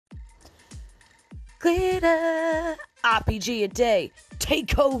Glitter, RPG a day,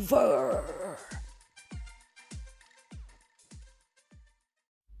 take over.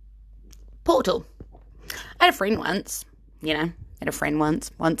 Portal. I had a friend once,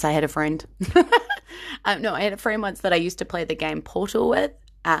 Once I had a friend. I had a friend once that I used to play the game Portal with.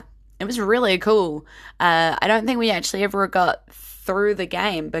 It was really cool. I don't think we actually ever got through the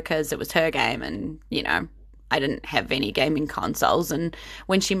game because it was her game and, I didn't have any gaming consoles. And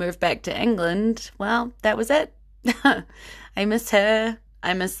when she moved back to England, well, that was it. I miss her.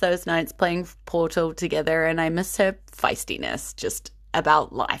 I miss those nights playing Portal together, and I miss her feistiness just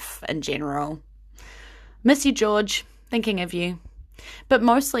about life in general. Miss you, George. Thinking of you. But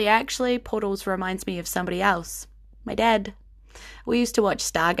mostly, actually, Portals reminds me of somebody else. My dad. We used to watch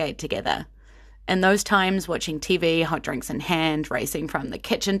Stargate together. And those times, watching TV, hot drinks in hand, racing from the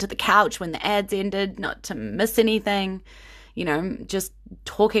kitchen to the couch when the ads ended, not to miss anything, just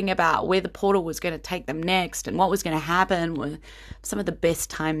talking about where the portal was going to take them next and what was going to happen were some of the best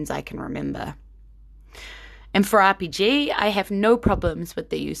times I can remember. And for RPG, I have no problems with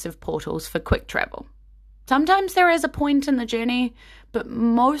the use of portals for quick travel. Sometimes there is a point in the journey, but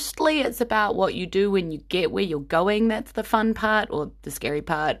mostly it's about what you do when you get where you're going. That's the fun part, or the scary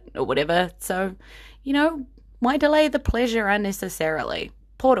part, or whatever. So, why delay the pleasure unnecessarily?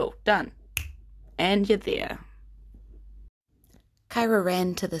 Portal, done. And you're there. Kyra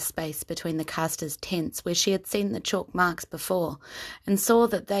ran to the space between the casters' tents where she had seen the chalk marks before, and saw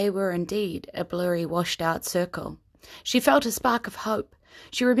that they were indeed a blurry, washed-out circle. She felt a spark of hope.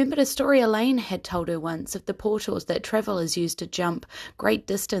 She remembered a story Elaine had told her once of the portals that travellers used to jump great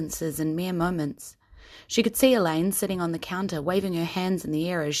distances in mere moments. She could see Elaine sitting on the counter, waving her hands in the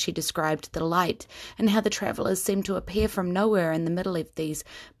air as she described the light and how the travellers seemed to appear from nowhere in the middle of these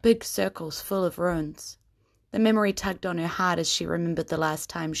big circles full of ruins. The memory tugged on her heart as she remembered the last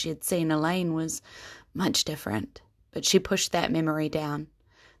time she had seen Elaine was much different, but she pushed that memory down.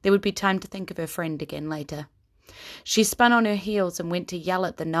 There would be time to think of her friend again later. She spun on her heels and went to yell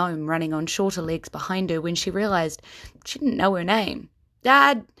at the gnome running on shorter legs behind her when she realised she didn't know her name.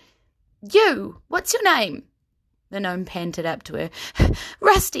 You! What's your name? The gnome panted up to her.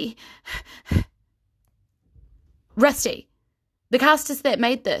 Rusty! Rusty! The casters that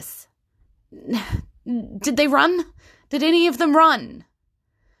made this. Did they run? Did any of them run?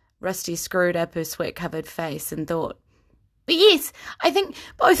 Rusty screwed up her sweat-covered face and thought, Yes, I think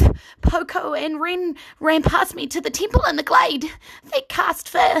both Poco and Wren ran past me to the temple in the glade. They cast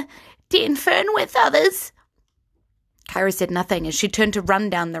for Den Fern with others. Kyra said nothing as she turned to run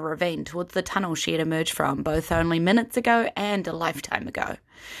down the ravine towards the tunnel she had emerged from, both only minutes ago and a lifetime ago.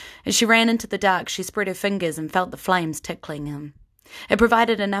 As she ran into the dark, she spread her fingers and felt the flames tickling him. It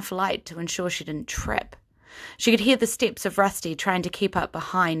provided enough light to ensure she didn't trip. She could hear the steps of Rusty trying to keep up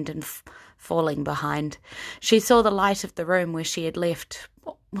behind and falling behind. She saw the light of the room where she had left.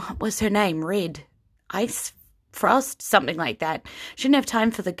 What was her name? Red? Ice? Frost? Something like that. She didn't have time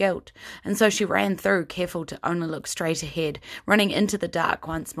for the guilt, and so she ran through, careful to only look straight ahead, running into the dark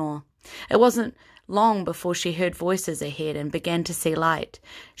once more. It wasn't long before she heard voices ahead and began to see light.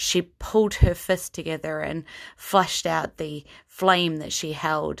 She pulled her fist together and flushed out the flame that she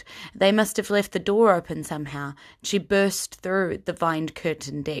held. They must have left the door open somehow. She burst through the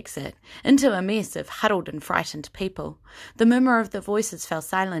vine-curtained exit, into a mess of huddled and frightened people. The murmur of the voices fell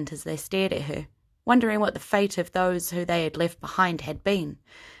silent as they stared at her, wondering what the fate of those who they had left behind had been,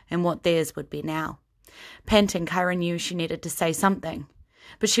 and what theirs would be now. Panting, Kyra knew she needed to say something,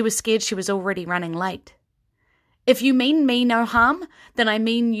 but she was scared she was already running late. If you mean me no harm, then I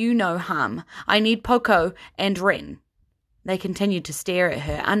mean you no harm. I need Poco and Wren. They continued to stare at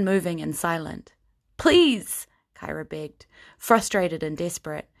her, unmoving and silent. Please, Kyra begged, frustrated and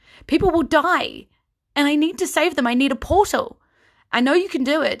desperate. People will die, and I need to save them. I need a portal. I know you can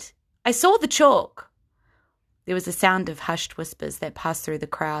do it. I saw the chalk. There was a sound of hushed whispers that passed through the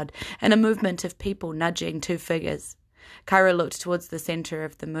crowd, and a movement of people nudging two figures. Kyra looked towards the centre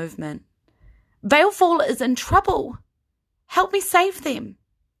of the movement. Veilfall is in trouble. Help me save them.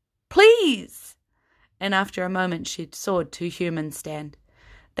 Please. And after a moment she saw two humans stand.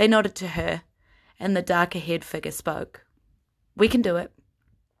 They nodded to her, and the darker-haired figure spoke. We can do it.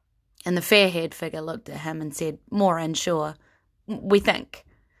 And the fair-haired figure looked at him and said, more unsure, We think.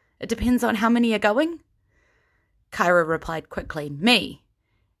 It depends on how many are going. Kyra replied quickly, Me.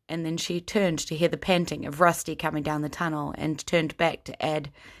 And then she turned to hear the panting of Rusty coming down the tunnel and turned back to add,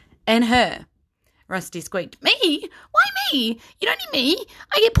 and her. Rusty squeaked, Me? Why me? You don't need me.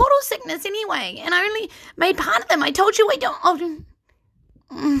 I get portal sickness anyway, and I only made part of them. I told you I don't...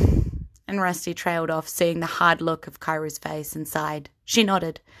 And Rusty trailed off, seeing the hard look of Kyra's face, and sighed. She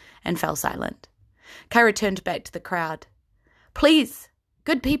nodded and fell silent. Kyra turned back to the crowd. Please,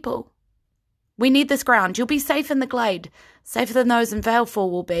 good people. We need this ground. You'll be safe in the glade, safer than those in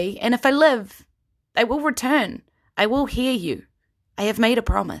Valefall will be, and if I live, I will return. I will hear you. I have made a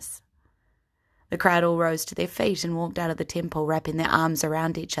promise. The crowd all rose to their feet and walked out of the temple, wrapping their arms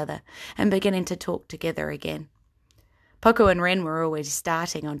around each other and beginning to talk together again. Poco and Ren were already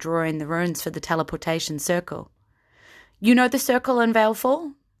starting on drawing the runes for the teleportation circle. You know the circle in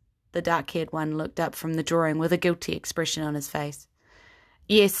Valefall? The dark-haired one looked up from the drawing with a guilty expression on his face.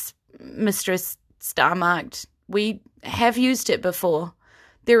 Yes, Mistress Starmarked. We have used it before.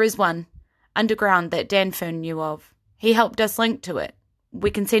 There is one, underground, that Danfern knew of. He helped us link to it.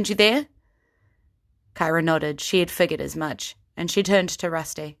 We can send you there? Kyra nodded. She had figured as much, and she turned to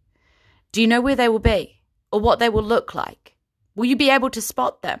Rusty. Do you know where they will be, or what they will look like? Will you be able to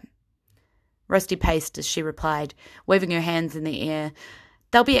spot them? Rusty paced as she replied, waving her hands in the air.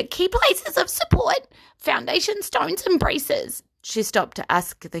 They'll be at key places of support, foundation stones and braces. She stopped to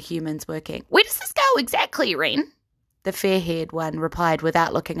ask the humans working. Where does this go exactly, Ren? The fair-haired one replied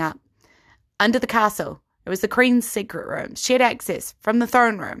without looking up. Under the castle. It was the Queen's secret room. She had access from the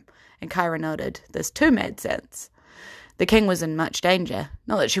throne room. And Kyra nodded. This too made sense. The king was in much danger.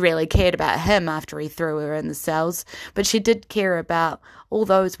 Not that she really cared about him after he threw her in the cells, but she did care about all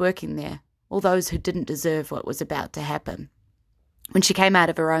those working there, all those who didn't deserve what was about to happen. When she came out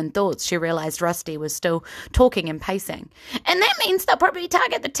of her own thoughts, she realised Rusty was still talking and pacing. And that means they'll probably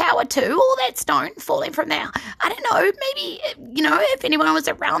target the tower too, all that stone falling from there. I don't know, maybe, if anyone was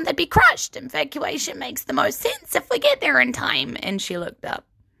around, they'd be crushed. Evacuation makes the most sense if we get there in time. And she looked up.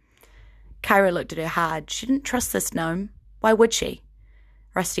 Kyra looked at her hard. She didn't trust this gnome. Why would she?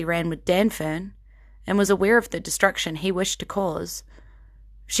 Rusty ran with Danfern and was aware of the destruction he wished to cause.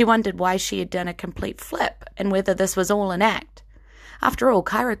 She wondered why she had done a complete flip and whether this was all an act. After all,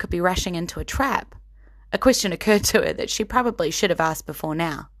 Kyra could be rushing into a trap. A question occurred to her that she probably should have asked before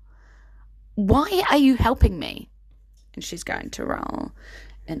now. Why are you helping me? And she's going to roll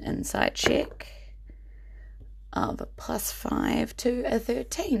an insight check of a +5 to a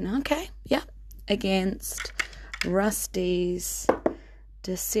 13. Okay, yeah. Against Rusty's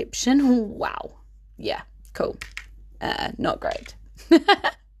deception. Wow. Yeah, cool. Not great.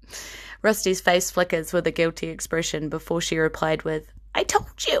 Rusty's face flickers with a guilty expression before she replied with, I told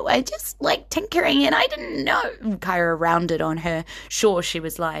you, I just like tinkering and I didn't know. Kyra rounded on her, sure she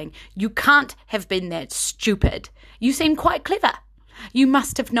was lying. You can't have been that stupid. You seem quite clever. You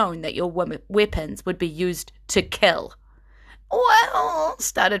must have known that your weapons would be used to kill. Well,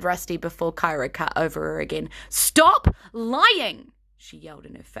 started Rusty before Kyra cut over her again. Stop lying, she yelled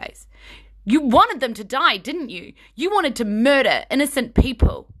in her face. You wanted them to die, didn't you? You wanted to murder innocent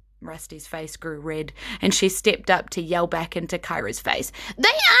people. Rusty's face grew red, and she stepped up to yell back into Kyra's face. They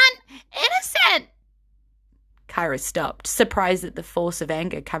aren't innocent! Kyra stopped, surprised at the force of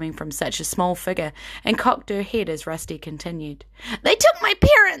anger coming from such a small figure, and cocked her head as Rusty continued. They took my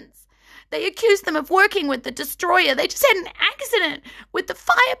parents! They accused them of working with the destroyer. They just had an accident with the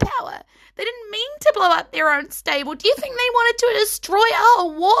firepower. They didn't mean to blow up their own stable. Do you think they wanted to destroy a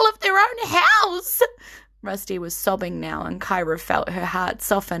whole wall of their own house? Rusty was sobbing now, and Kyra felt her heart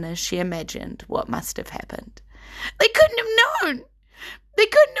soften as she imagined what must have happened. They couldn't have known. They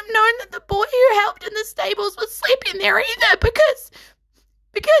couldn't have known that the boy who helped in the stables was sleeping there either because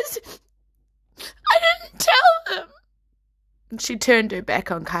I didn't tell them. She turned her back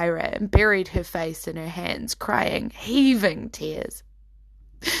on Kyra and buried her face in her hands, crying, heaving tears.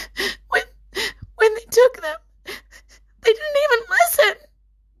 When they took them, they didn't even listen.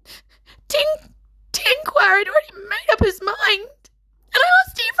 Tinkwar had already made up his mind, and I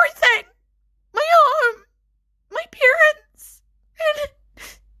lost everything. My home, my parents,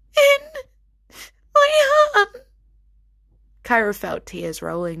 and my arm. Kyra felt tears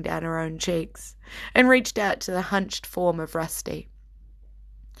rolling down her own cheeks and reached out to the hunched form of Rusty.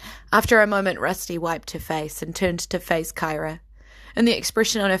 After a moment, Rusty wiped her face and turned to face Kyra, and the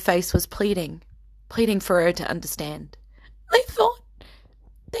expression on her face was pleading for her to understand.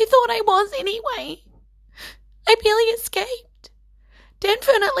 They thought I was anyway. I barely escaped.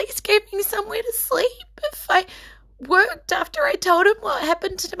 Danfern at least gave me somewhere to sleep if I worked after I told him what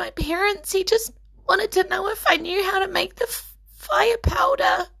happened to my parents. He just wanted to know if I knew how to make the fire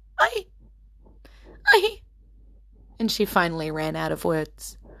powder. And she finally ran out of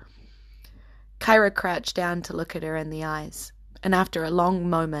words. Kyra crouched down to look at her in the eyes, and after a long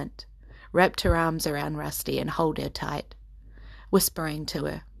moment, wrapped her arms around Rusty and held her tight, whispering to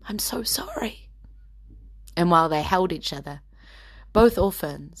her, I'm so sorry. And while they held each other, both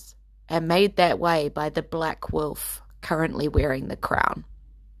orphans, and made that way by the black wolf currently wearing the crown,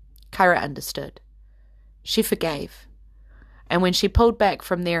 Kyra understood. She forgave. And when she pulled back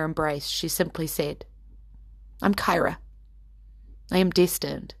from their embrace, she simply said, I'm Kyra. I am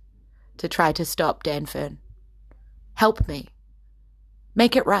destined to try to stop Danfern. Help me.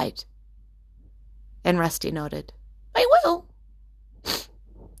 Make it right. And Rusty nodded. I will.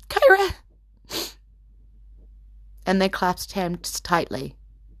 Kyra. And they clasped hands tightly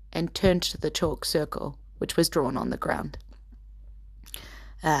and turned to the chalk circle, which was drawn on the ground.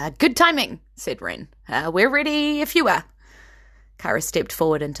 Good timing, said Wren. We're ready if you are. Kyra stepped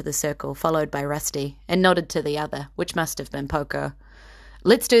forward into the circle, followed by Rusty, and nodded to the other, which must have been Poco.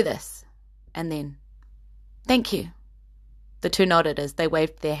 Let's do this. And then, thank you. The two nodded as they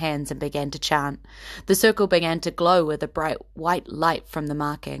waved their hands and began to chant. The circle began to glow with a bright white light from the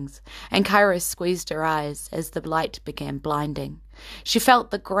markings, and Kyra squeezed her eyes as the light began blinding. She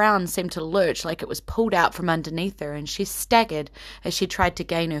felt the ground seem to lurch like it was pulled out from underneath her, and she staggered as she tried to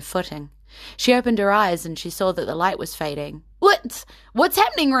gain her footing. She opened her eyes and she saw that the light was fading. What's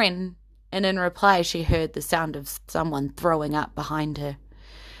happening, Wren? And in reply she heard the sound of someone throwing up behind her.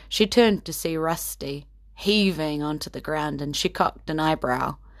 She turned to see Rusty heaving onto the ground, and she cocked an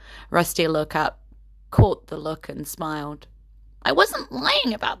eyebrow. Rusty looked up, caught the look, and smiled. I wasn't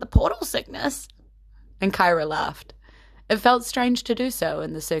lying about the portal sickness. And Kyra laughed. It felt strange to do so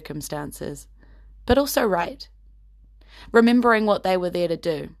in the circumstances, but also right. Remembering what they were there to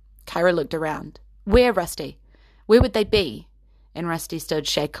do, Kyra looked around. Where, Rusty? Where would they be? And Rusty stood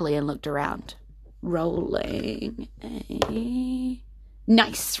shakily and looked around. Rolling.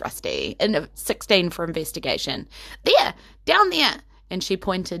 Nice, Rusty. And a 16 for investigation. There, down there. And she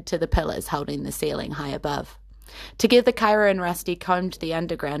pointed to the pillars holding the ceiling high above. Together, Kyra and Rusty combed the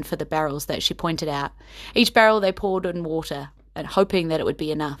underground for the barrels that she pointed out. Each barrel they poured in water, and hoping that it would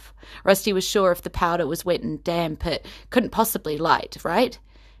be enough. Rusty was sure if the powder was wet and damp, it couldn't possibly light, right?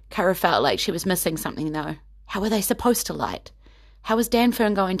 Kyra felt like she was missing something, though. How were they supposed to light? How was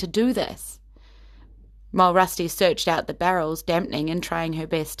Danfern going to do this? While Rusty searched out the barrels, dampening and trying her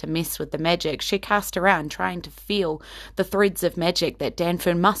best to mess with the magic, she cast around, trying to feel the threads of magic that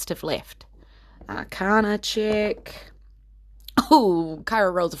Danfern must have left. Arcana check. Oh,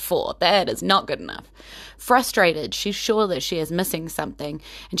 Kyra rolls a 4. That is not good enough. Frustrated, she's sure that she is missing something,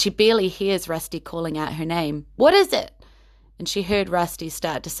 and she barely hears Rusty calling out her name. What is it? And she heard Rusty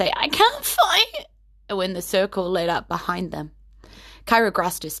start to say, I can't find it, when the circle lit up behind them. Kyra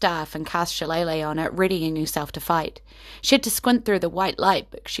grasped her staff and cast Shillelagh on it, readying herself to fight. She had to squint through the white light,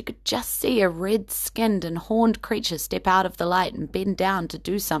 but she could just see a red-skinned and horned creature step out of the light and bend down to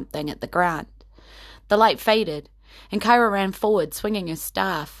do something at the ground. The light faded, and Kyra ran forward, swinging her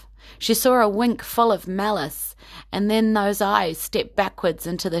staff. She saw a wink full of malice, and then those eyes stepped backwards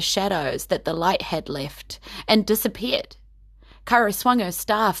into the shadows that the light had left, and disappeared. Kyra swung her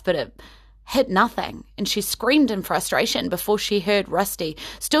staff, but it hit nothing, and she screamed in frustration before she heard Rusty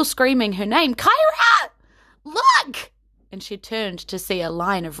still screaming her name. Kyra! Look! And she turned to see a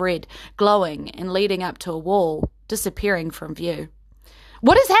line of red glowing and leading up to a wall, disappearing from view.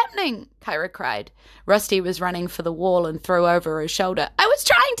 What is happening? Kyra cried. Rusty was running for the wall and threw over her shoulder. I was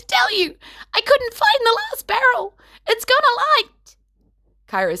trying to tell you. I couldn't find the last barrel. It's gonna light.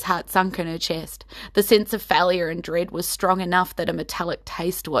 Kyra's heart sunk in her chest. The sense of failure and dread was strong enough that a metallic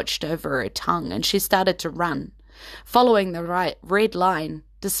taste watched over her tongue, and she started to run, following the red line,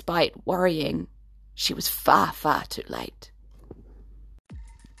 despite worrying. She was far, far too late.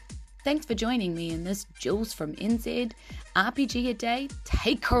 Thanks for joining me in this Jules from NZ RPG A Day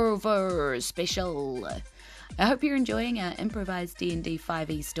Takeover special. I hope you're enjoying our improvised D&D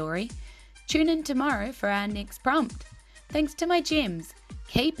 5e story. Tune in tomorrow for our next prompt. Thanks to my gems,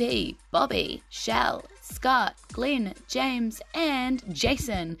 KP, Bobby, Shell, Scott, Glenn, James, and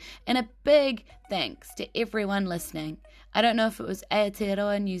Jason. And a big thanks to everyone listening. I don't know if it was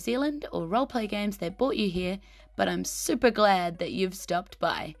Aotearoa New Zealand or Roleplay Games that brought you here, but I'm super glad that you've stopped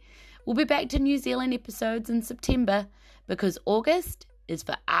by. We'll be back to New Zealand episodes in September because August is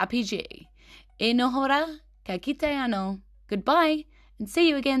for RPG. E nohora, ka kite anō. Goodbye, and see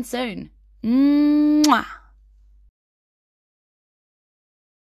you again soon. Mwah!